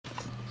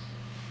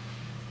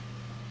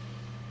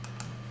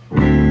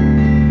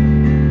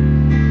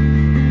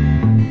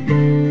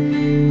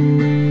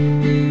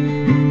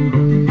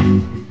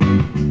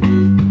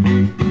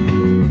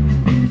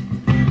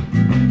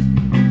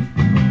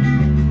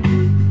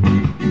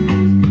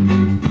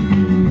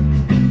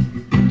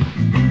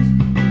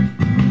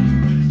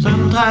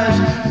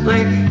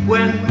precisely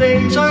when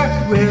things are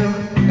real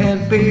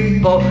and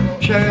people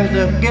share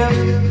the gift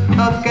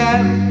of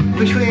gap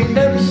between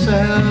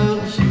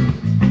themselves.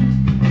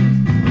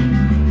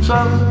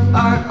 Some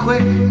are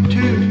quick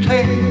to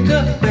take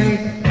the bait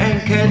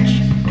and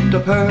catch the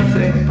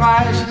perfect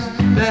prize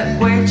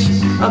that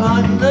waits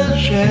among the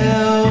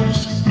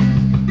shelves.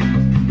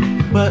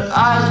 But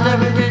I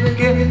never did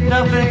get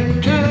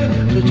nothing to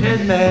the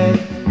Tin Man.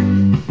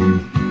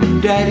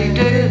 Daddy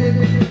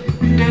didn't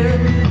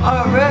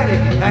already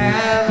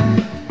have.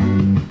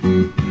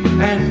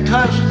 And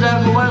cause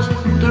that was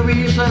the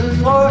reason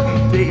for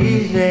the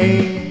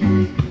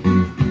evening,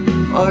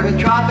 or the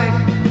Tropic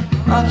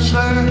of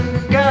Sir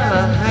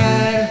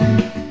Galahad.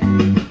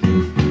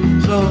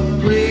 So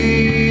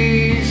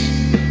please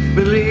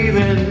believe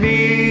in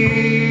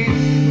me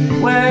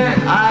when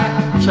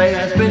I say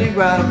I'm spinning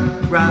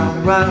round,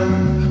 round,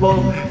 round.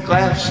 Smoke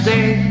glass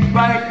stained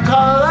bright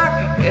color,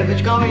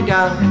 image going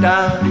down,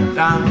 down,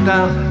 down,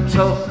 down.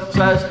 So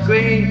such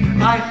green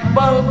like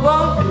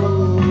bubble.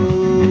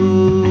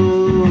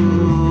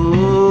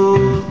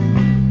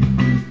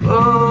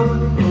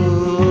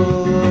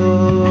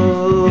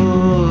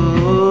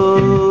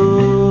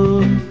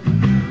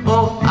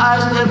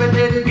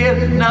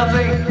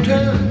 Nothing to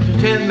the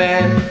Tin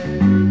Man.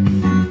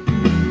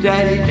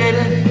 Daddy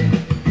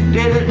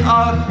didn't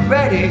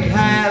already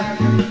have.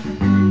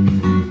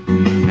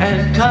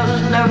 And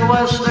cause never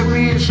was the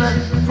reason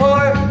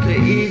for the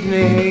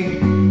evening,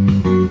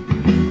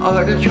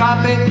 or the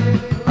Tropic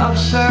of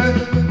Sir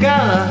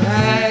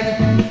Galahad.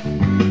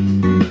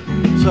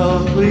 So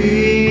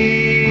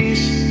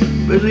please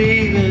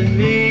believe in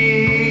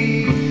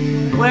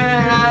me when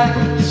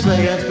I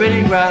say I'm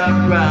spinning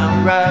round,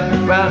 round,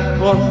 round,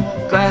 round. One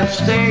glass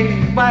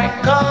stained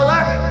white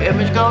color,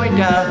 image going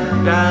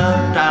down,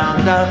 down,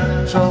 down,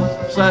 down. So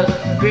such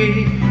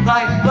green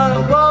like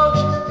bubbles.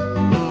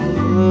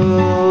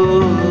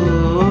 Ooh,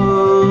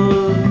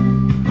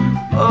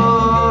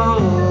 oh,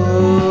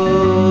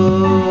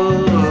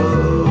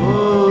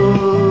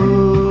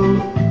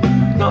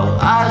 no,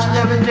 I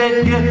never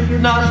did get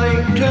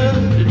nothing to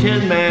the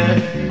Tin Man.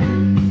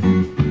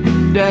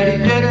 Daddy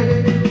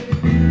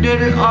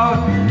didn't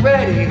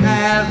already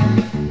have.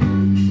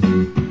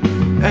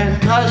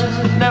 And cause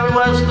never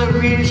was the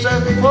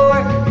reason for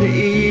the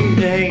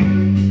evening,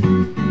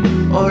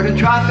 or the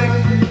Tropic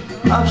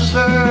of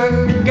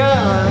Sir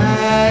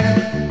Galahad.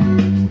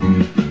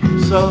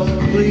 So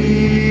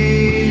please